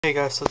Hey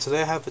guys, so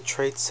today I have a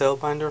trade sale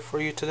binder for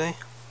you today.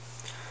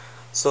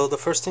 So the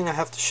first thing I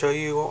have to show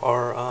you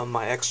are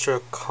my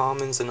extra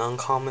commons and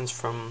uncommons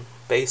from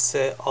base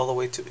set all the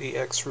way to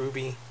EX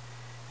Ruby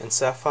and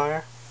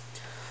Sapphire.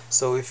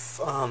 So if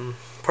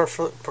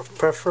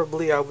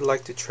preferably I would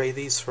like to trade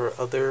these for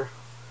other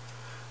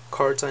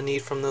cards I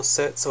need from those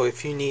sets. So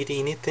if you need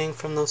anything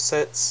from those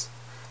sets,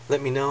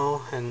 let me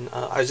know, and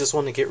I just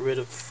want to get rid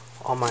of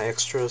all my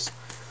extras.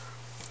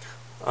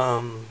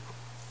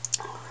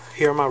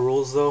 Here are my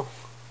rules though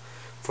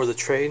for the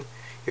trade.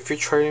 If you're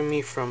trading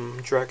me from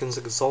Dragons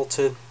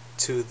Exalted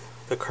to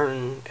the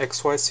current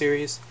XY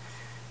series,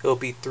 it'll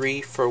be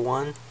 3 for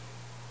 1.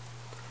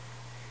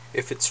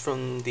 If it's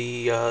from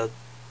the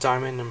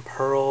Diamond and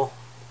Pearl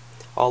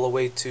all the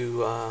way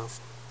to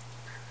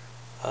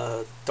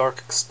Dark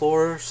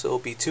Explorers, it'll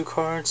be 2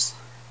 cards.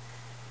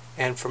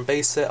 And from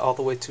base set all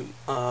the way to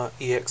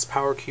EX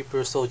Power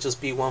Keepers, it'll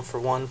just be 1 for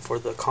 1 for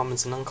the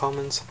commons and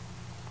uncommons.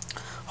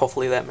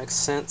 Hopefully that makes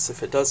sense.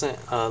 If it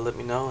doesn't, let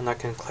me know and I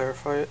can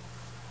clarify it.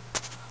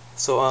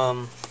 So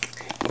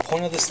the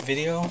point of this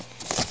video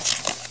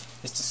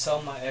is to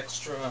sell my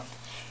extra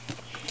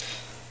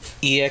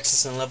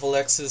EXs and level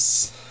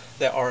Xs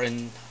that are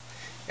in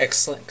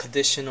excellent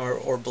condition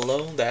or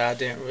below that I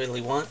didn't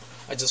really want.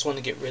 I just want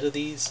to get rid of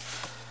these.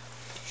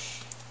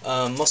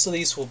 Most of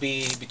these will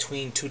be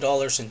between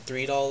 $2 and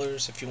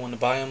 $3 if you want to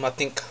buy them. I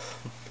think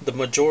the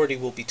majority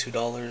will be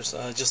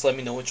 $2. Just let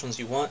me know which ones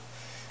you want.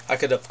 I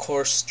could of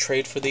course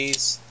trade for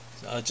these.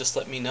 Just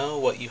let me know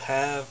what you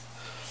have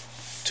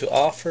to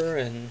offer,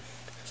 and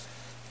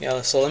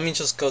yeah, so let me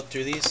just go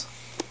through these.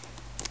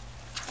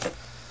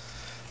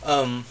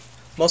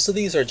 Most of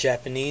these are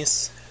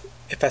Japanese.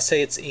 If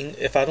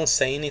I don't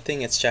say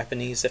anything, it's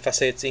Japanese. If I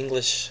say it's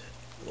English,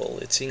 well,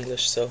 it's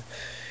English. So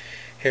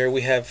here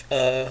we have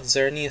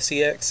Xerneas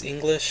EX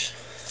English.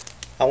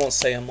 I won't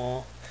say them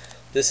all.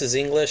 This is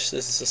English.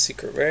 This is a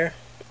secret rare.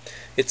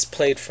 It's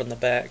played from the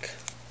back.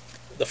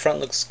 The front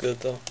looks good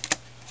though.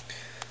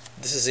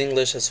 This is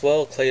English as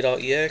well, Clay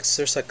Dot EX.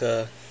 There's like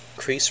a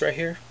crease right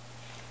here.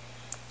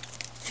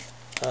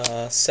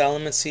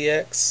 Salamis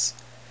EX.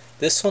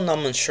 This one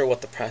I'm unsure what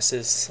the price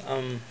is.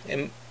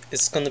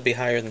 It's going to be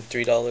higher than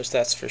 $3,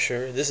 that's for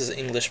sure. This is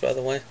English, by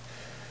the way.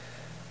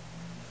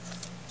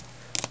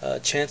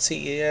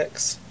 Chansey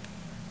EX.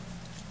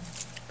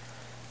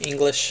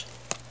 English.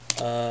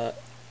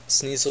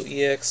 Sneasel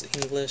EX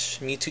English.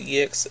 Mewtwo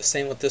EX.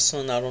 Same with this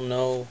one. I don't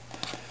know.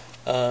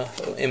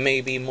 It may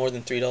be more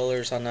than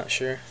 $3. I'm not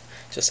sure.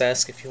 Just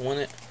ask if you want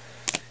it.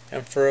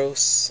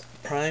 Ampharos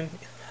Prime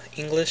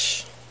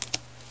English.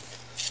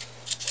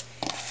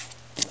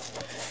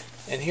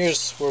 And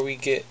here's where we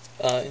get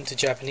into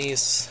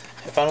Japanese.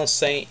 If I don't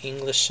say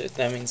English,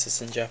 that means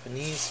it's in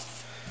Japanese.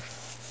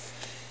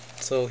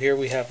 So here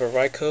we have a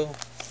Raikou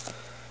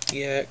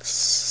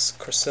EX,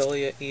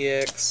 Cresselia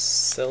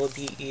EX,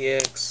 Celebi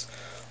EX,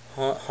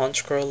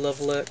 Honchkrow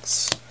level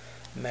X,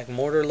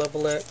 Magmortar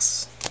level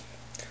X,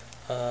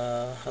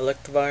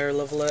 Electivire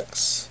level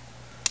X,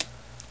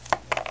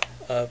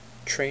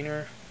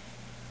 Trainer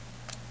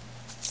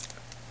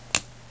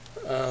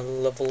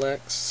level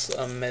X,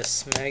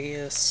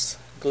 Mismagius,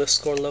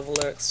 Gliscor level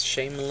X,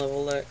 Shaman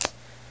level X,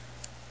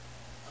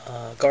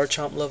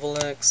 Garchomp level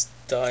X,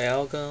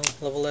 Dialga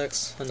level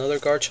X, another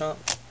Garchomp,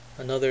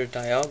 another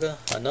Dialga,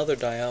 another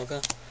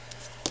Dialga.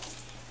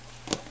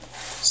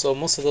 So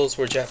most of those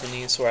were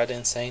Japanese, where I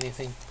didn't say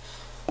anything.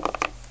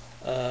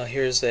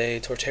 Here's a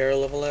Torterra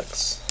level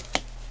X,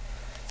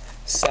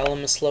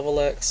 Salamis level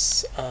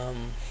X.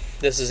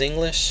 This is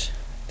English.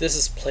 This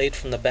is played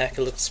from the back.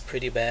 It looks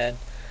pretty bad.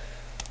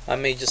 I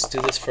may just do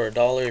this for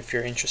 $1 if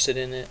you're interested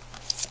in it.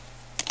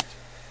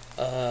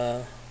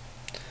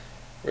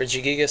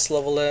 Regigigas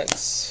level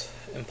X,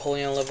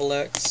 Empoleon level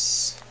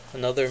X,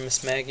 another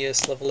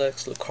Mismagius level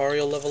X,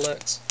 Lucario level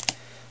X,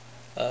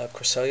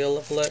 Cresselia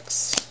level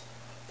X,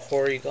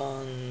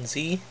 Porygon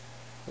Z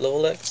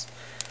level X,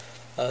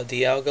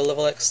 Dialga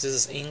level X. This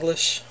is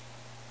English.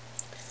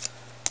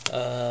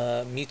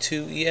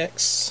 Mewtwo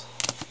EX.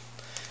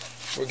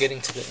 We're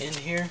getting to the end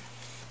here.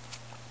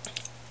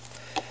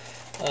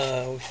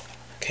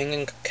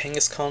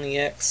 Kangaskhan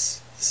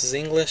EX. This is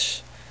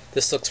English.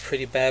 This looks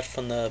pretty bad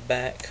from the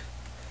back.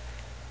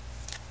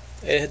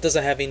 It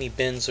doesn't have any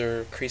bends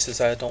or creases,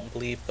 I don't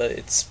believe, but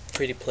it's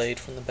pretty played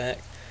from the back.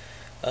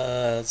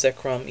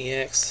 Zekrom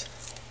EX.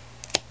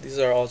 These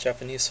are all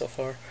Japanese so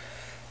far.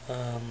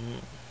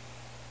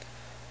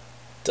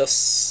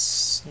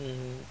 Dusknoir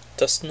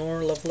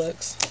level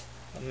X,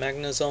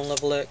 Magnezone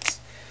level X,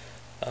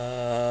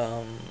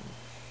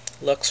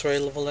 Luxray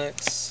level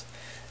X,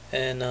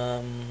 and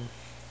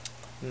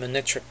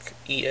Manectric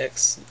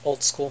EX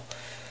Old School.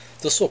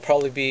 This will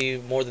probably be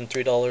more than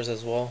 $3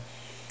 as well.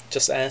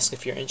 Just ask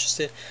if you're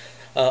interested.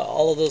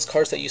 All of those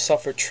cards that you saw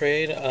for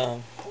trade,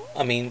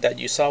 that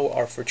you saw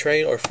are for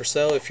trade or for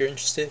sale if you're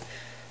interested.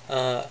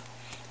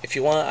 If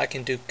you want, I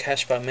can do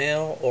cash by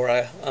mail,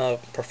 or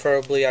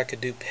preferably I could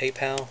do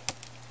PayPal,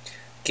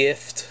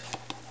 gift.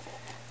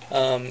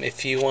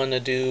 If you want to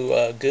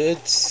do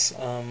goods,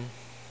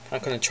 I'm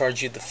going to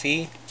charge you the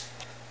fee.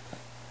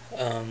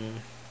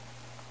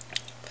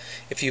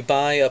 If you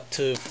buy up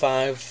to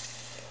five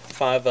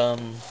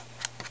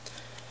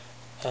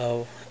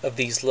of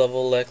these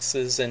level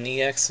X's and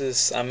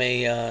EX's, I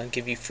may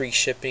give you free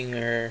shipping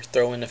or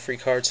throw in a free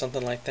card,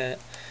 something like that,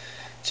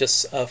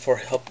 just for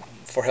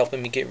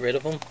helping me get rid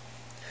of them.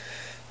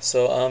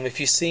 So if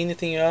you see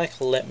anything you like,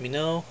 let me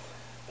know.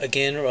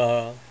 Again,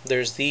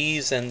 there's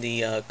these and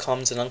the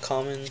commons and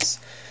uncommons.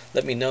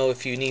 Let me know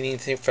if you need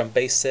anything from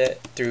base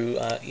set through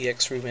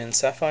EX, Ruby, and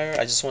Sapphire.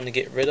 I just want to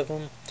get rid of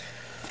them.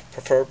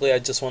 Preferably, I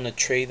just want to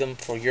trade them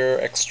for your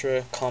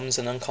extra commons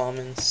and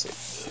uncommons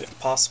if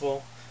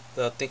possible.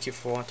 Thank you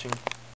for watching.